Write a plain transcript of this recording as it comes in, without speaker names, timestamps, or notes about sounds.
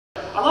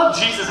I love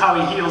Jesus, how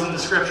he heals in the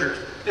scriptures.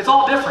 It's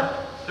all different.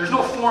 There's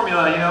no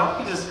formula, you know.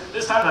 He just,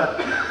 this time, like,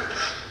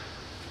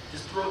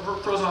 just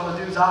throws it on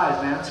the dude's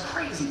eyes, man. It's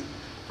crazy.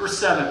 Verse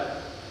 7.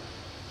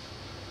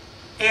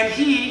 And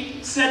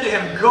he said to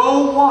him,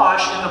 go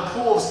wash in the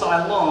pool of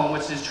Siloam,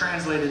 which is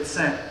translated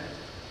sent.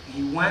 And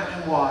he went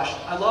and washed.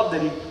 I love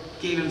that he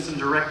gave him some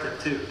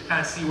directive, too, to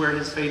kind of see where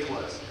his faith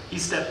was. He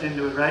stepped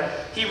into it, right?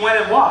 He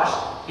went and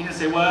washed. He didn't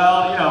say,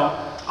 well, you know,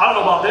 I don't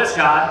know about this,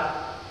 God.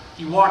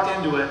 He walked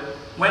into it,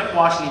 went and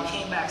washed, and he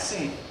came back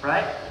seeing,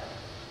 right?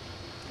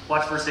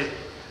 Watch verse 8.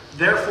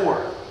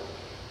 Therefore,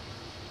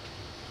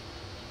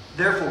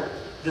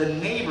 the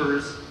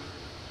neighbors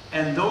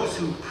and those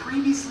who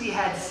previously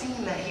had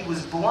seen that he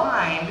was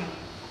blind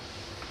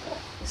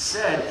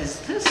said,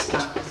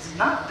 is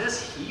not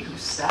this he who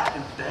sat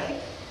and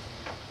begged?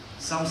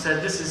 Some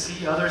said, this is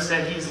he. Others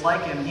said, he's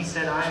like him. He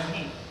said, I am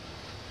he.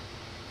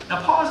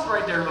 Now pause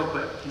right there real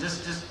quick.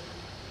 Just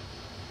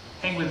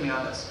hang with me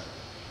on this.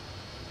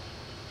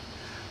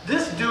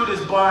 This dude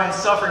is blind,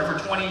 suffering for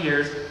 20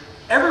 years.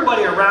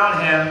 Everybody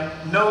around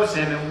him knows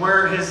him and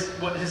what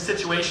his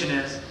situation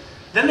is.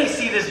 Then they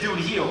see this dude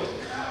healed.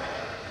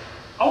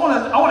 I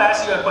want to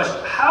ask you a question.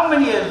 How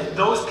many of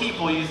those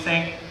people you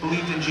think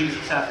believed in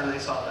Jesus after they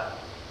saw that?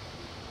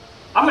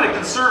 I'm going to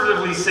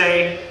conservatively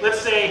say, let's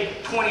say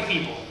 20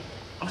 people.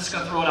 I'm just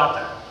going to throw it out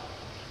there.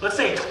 Let's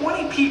say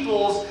 20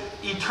 people's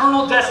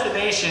eternal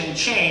destination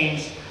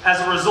changed as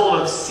a result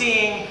of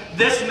seeing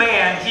this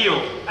man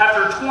healed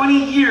after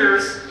 20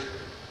 years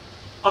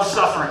of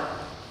suffering.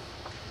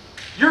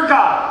 You're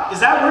God. Is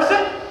that worth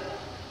it?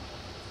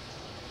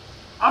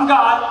 I'm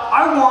God.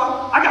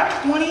 I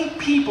got 20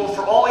 people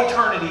for all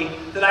eternity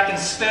that I can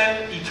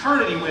spend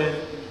eternity with.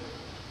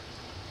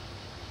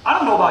 I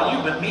don't know about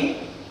you, but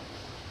me,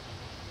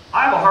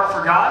 I have a heart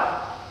for God.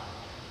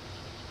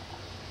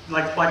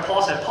 Like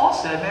Paul said. Paul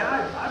said, man,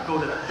 I'd go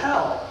to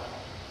hell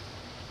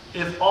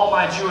if all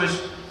my Jewish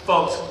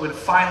folks would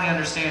finally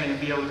understand it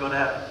and be able to go to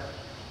heaven.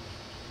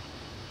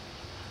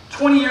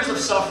 20 years of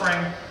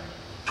suffering,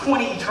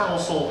 20 eternal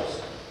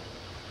souls.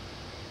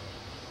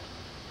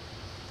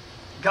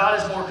 God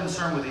is more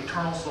concerned with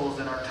eternal souls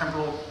than our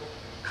temporal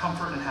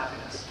comfort and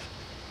happiness.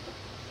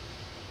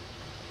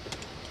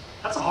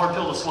 That's a hard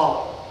pill to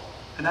swallow,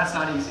 and that's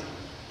not easy.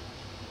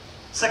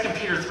 2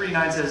 Peter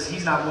 3:9 says,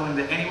 he's not willing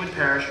that any would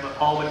perish, but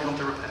all would come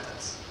to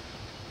repentance.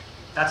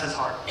 That's his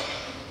heart.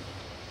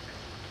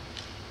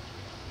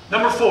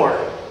 Number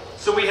 4.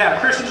 So we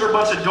have Christians are a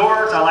bunch of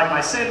dorks. I like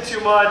my sin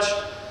too much.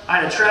 I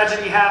had a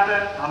tragedy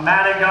happen. I'm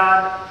mad at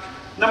God.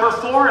 Number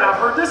 4, and I've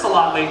heard this a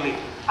lot lately,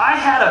 I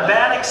had a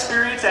bad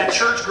experience at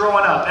church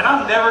growing up, and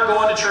I'm never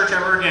going to church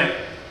ever again.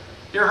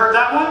 You ever heard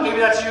that one? Maybe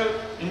that's you,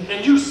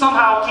 and you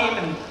somehow came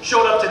and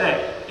showed up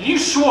today. And you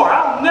swore,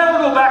 I'll never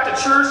go back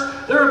to church.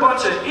 They're a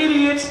bunch of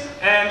idiots,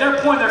 and they're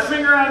pointing their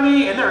finger at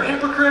me, and they're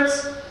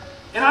hypocrites,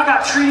 and I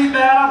got treated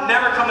bad. I'm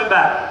never coming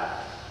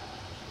back.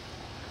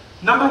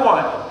 Number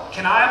 1,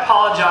 can I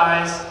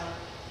apologize?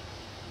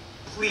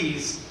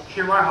 Please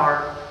hear my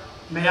heart.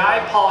 May I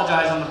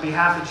apologize on the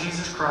behalf of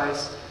Jesus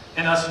Christ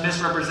and us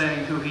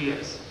misrepresenting who he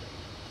is.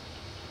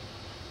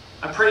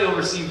 I pray you'll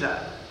receive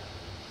that.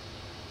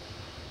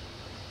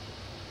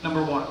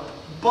 Number 1.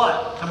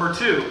 But, number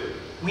 2,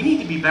 we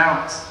need to be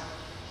balanced.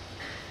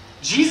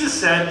 Jesus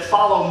said,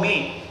 follow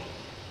me.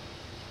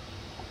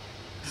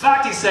 In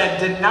fact, he said,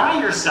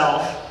 deny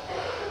yourself,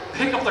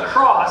 pick up the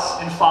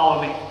cross, and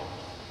follow me.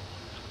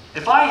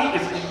 And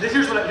this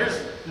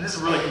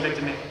is really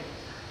convicting me.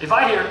 If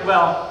I hear,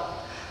 well,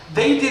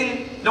 they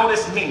didn't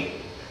notice me.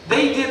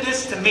 They did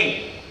this to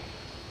me.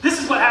 This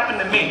is what happened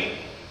to me.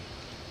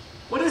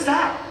 What is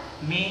that?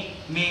 Me.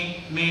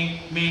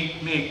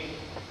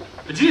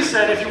 But Jesus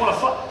said, if you want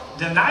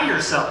to deny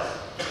yourself.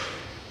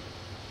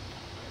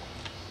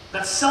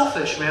 That's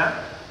selfish, man.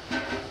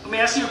 Let me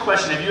ask you a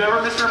question. Have you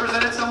ever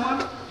misrepresented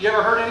someone? You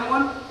ever hurt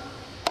anyone?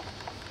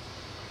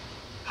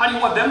 How do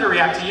you want them to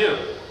react to you?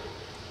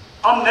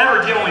 I'm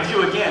never dealing with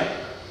you again.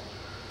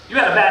 You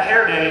had a bad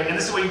hair day, and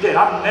this is what you did.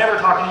 I'm never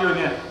talking to you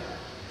again.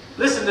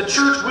 Listen, the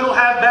church will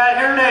have bad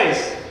hair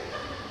days.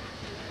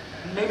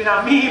 Maybe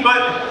not me,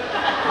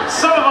 but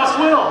some of us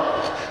will.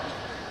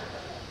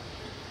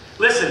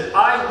 Listen,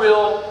 I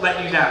will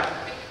let you down.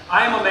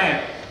 I am a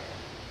man.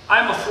 I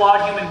am a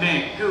flawed human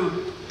being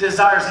who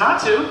desires not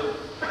to.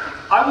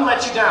 I will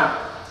let you down.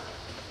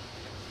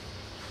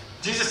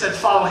 Jesus said,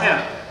 follow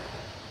him.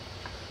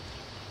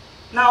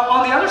 Now,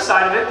 on the other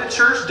side of it, the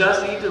church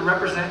does need to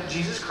represent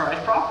Jesus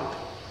Christ properly.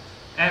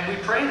 And we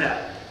pray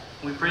that.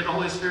 We pray the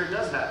Holy Spirit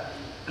does that.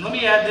 And let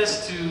me add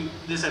this to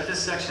this at this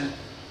section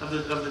of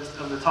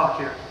the talk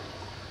here.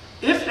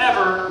 If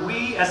ever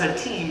we as a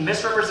team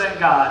misrepresent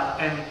God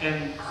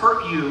and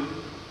hurt you,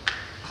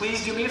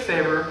 please do me a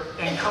favor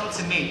and come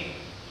to me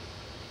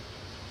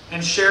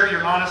and share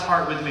your honest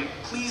heart with me.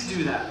 Please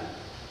do that.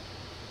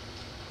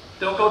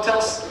 Don't go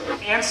tell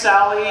Aunt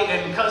Sally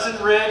and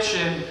Cousin Rich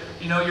and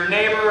your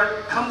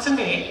neighbor. Come to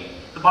me.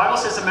 The Bible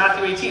says in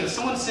Matthew 18, if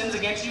someone sins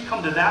against you,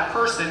 come to that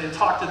person and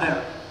talk to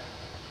them.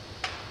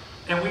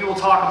 And we will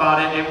talk about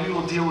it and we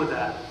will deal with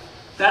that.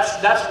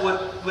 That's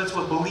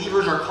what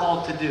believers are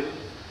called to do.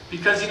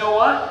 Because you know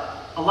what?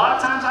 A lot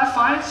of times I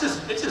find it's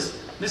just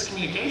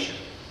miscommunication.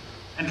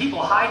 And people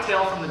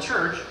hightail from the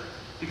church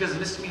because of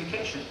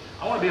miscommunication.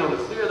 I want to be able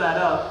to clear that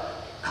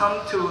up,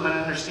 come to an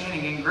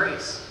understanding in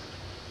grace.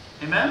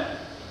 Amen?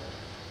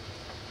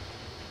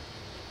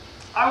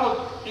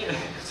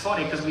 It's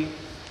funny because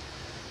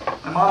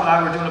my mom and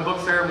I were doing a book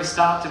fair and we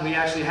stopped and we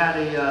actually had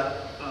a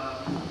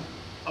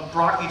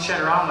broccoli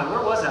cheddar omelet.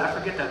 Where was that? I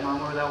forget that,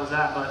 Mom, where that was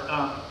at.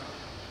 But,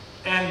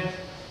 and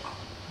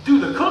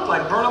dude, the cook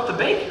like burned up the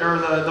bacon, or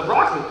the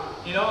broccoli,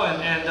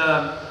 and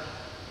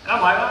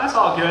I'm like, oh, that's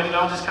all good,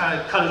 I'll just kind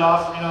of cut it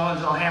off, and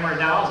I'll hammer it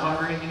down. I was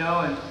hungry,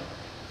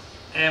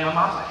 and my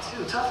mom's like,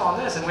 dude, tough on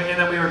this. And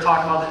then we were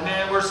talking about that,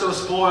 man, we're so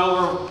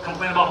spoiled, we're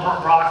complaining about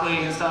burnt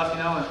broccoli and stuff,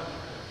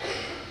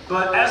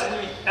 But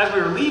as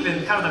we were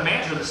leaving, kind of the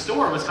manager of the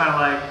store was kind of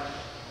like,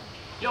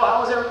 yo,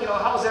 how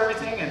was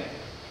everything?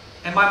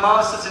 And my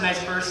mom's such a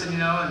nice person,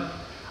 and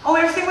oh,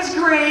 everything was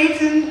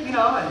great, and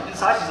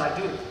inside she's like,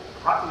 dude,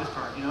 broccoli was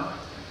burnt,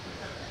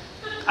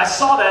 I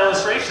saw that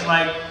illustration,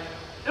 like,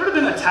 it would have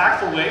been a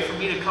tactful way for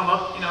me to come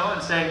up,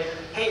 and say,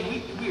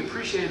 hey, we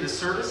appreciated the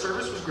service.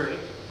 Service was great.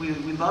 We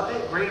loved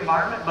it. Great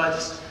environment. But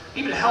just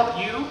maybe to help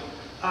you,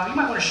 you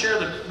might want to share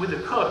with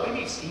the cook.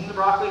 Maybe steam the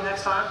broccoli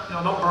next time.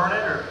 Don't burn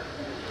it. Or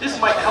this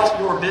might help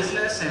your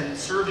business and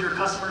serve your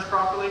customers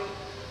properly.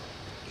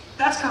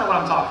 That's kind of what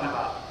I'm talking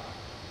about.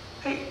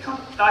 Hey,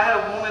 I had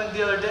a woman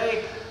the other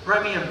day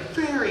write me a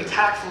very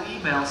tactful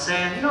email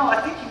saying,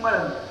 I think you might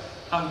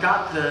have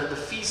got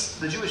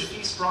the Jewish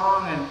feast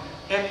wrong,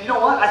 and you know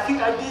what? I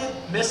think I did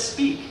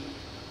misspeak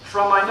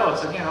from my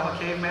notes. Again, I'm a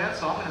caveman,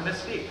 so I'm going to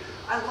misspeak.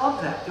 I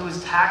love that. It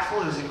was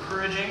tactful. It was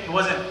encouraging. It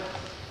wasn't,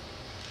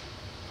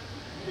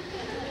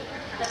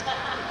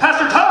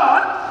 Pastor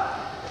Todd,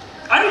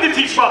 I need to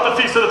teach about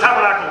the Feast of the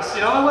Tabernacles.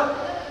 You know what?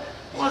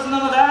 It wasn't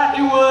none of that.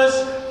 It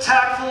was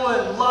tactful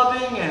and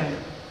loving, and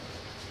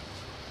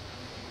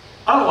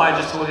I don't know why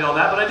I just told you all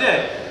that, but I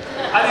did.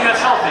 I think that's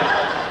healthy.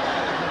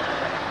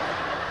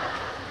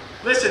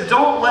 Listen,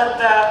 don't let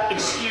that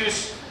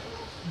excuse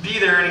be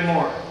there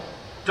anymore.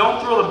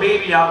 Don't throw the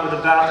baby out with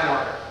the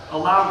bathwater.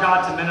 Allow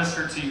God to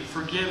minister to you.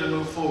 Forgive and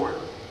move forward.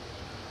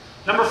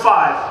 Number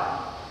 5,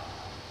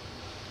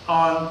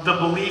 on the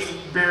belief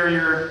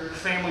barrier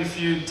family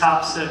feud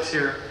top 6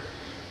 here.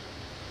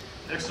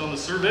 Next on the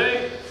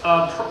survey,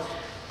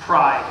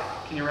 pride.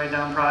 Can you write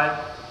down pride?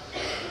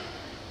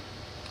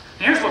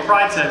 And here's what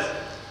pride says.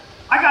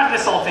 I got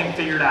this whole thing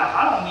figured out.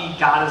 I don't need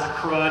God as a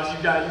crutch.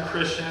 You got you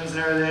Christians and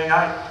everything.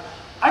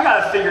 I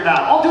got it figured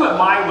out. I'll do it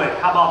my way.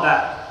 How about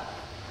that?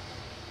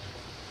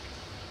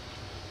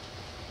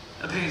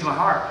 That pains my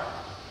heart.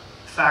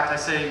 In fact, I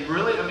say,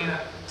 really?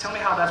 Tell me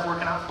how that's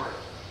working out for you.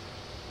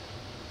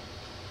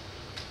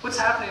 What's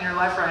happening in your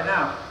life right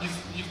now?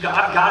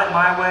 I've got it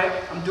my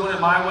way. I'm doing it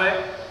my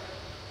way.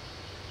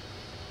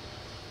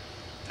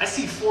 I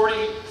see 40,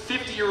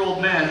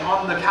 50-year-old men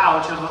on the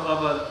couch of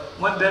a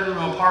one-bedroom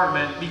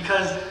apartment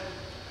because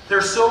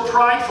they're so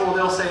prideful,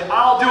 they'll say,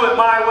 I'll do it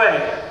my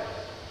way.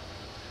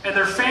 And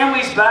their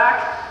family's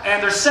back,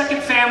 and their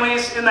second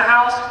family's in the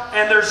house,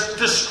 and there's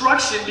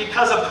destruction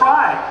because of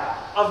pride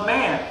of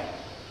man.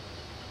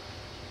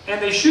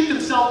 And they shoot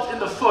themselves in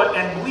the foot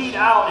and bleed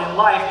out in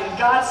life. And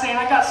God's saying,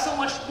 I got so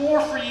much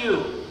more for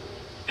you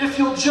if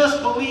you'll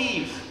just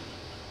believe.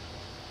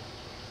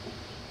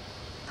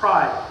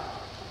 Pride.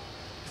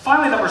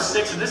 Finally, number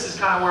 6, and this is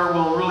kind of where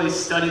we'll really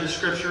study the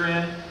scripture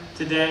in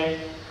today.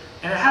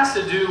 And it has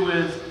to do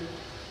with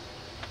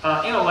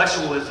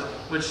intellectualism,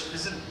 which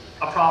isn't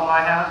a problem I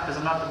have because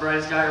I'm not the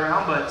brightest guy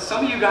around. But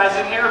some of you guys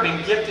in here have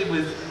been gifted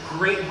with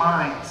great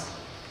minds.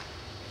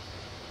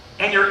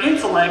 And your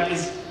intellect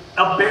is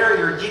a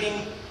barrier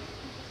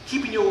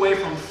keeping you away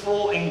from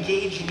full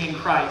engaging in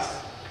Christ.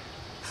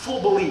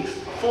 Full belief,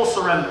 full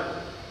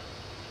surrender.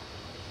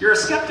 You're a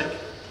skeptic.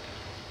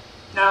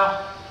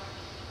 Now,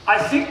 I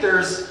think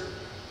there's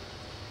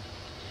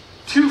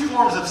 2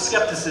 forms of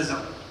skepticism.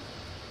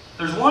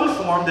 There's one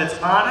form that's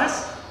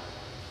honest,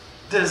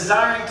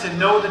 desiring to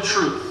know the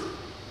truth.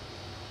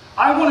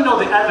 I want to know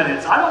the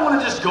evidence. I don't want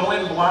to just go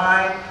in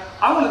blind.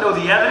 I want to know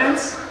the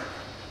evidence.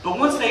 But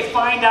once they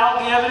find out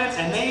the evidence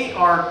and they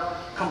are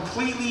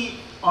completely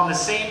on the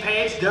same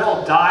page,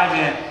 they'll dive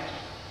in.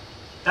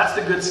 That's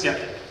the good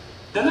skeptic.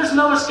 Then there's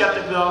another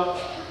skeptic, though,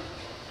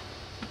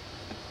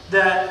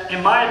 that,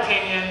 in my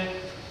opinion,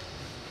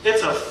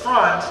 it's a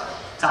front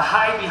to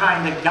hide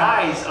behind the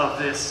guise of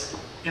this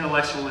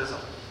intellectualism.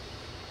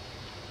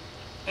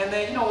 And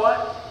they, you know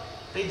what?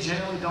 They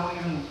generally don't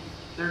even,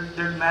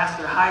 they're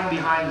hiding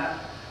behind that.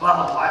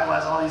 Well, the Bible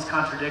has all these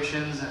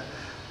contradictions. And,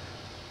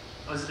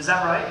 is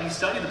that right? You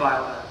studied the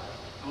Bible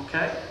then.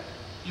 Okay?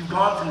 You've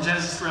gone from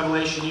Genesis to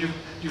Revelation.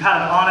 You've had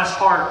an honest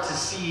heart to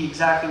see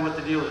exactly what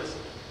the deal is.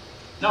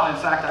 No, in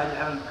fact, I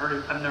haven't heard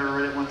it. I've never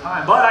read it one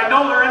time. But I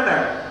know they're in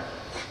there.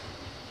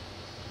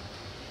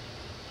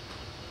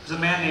 There's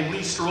a man named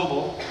Lee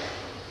Strobel,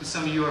 who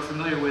some of you are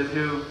familiar with,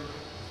 who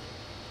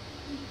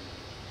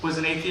was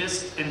an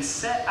atheist and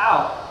set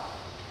out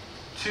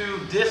to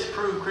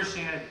disprove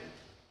Christianity.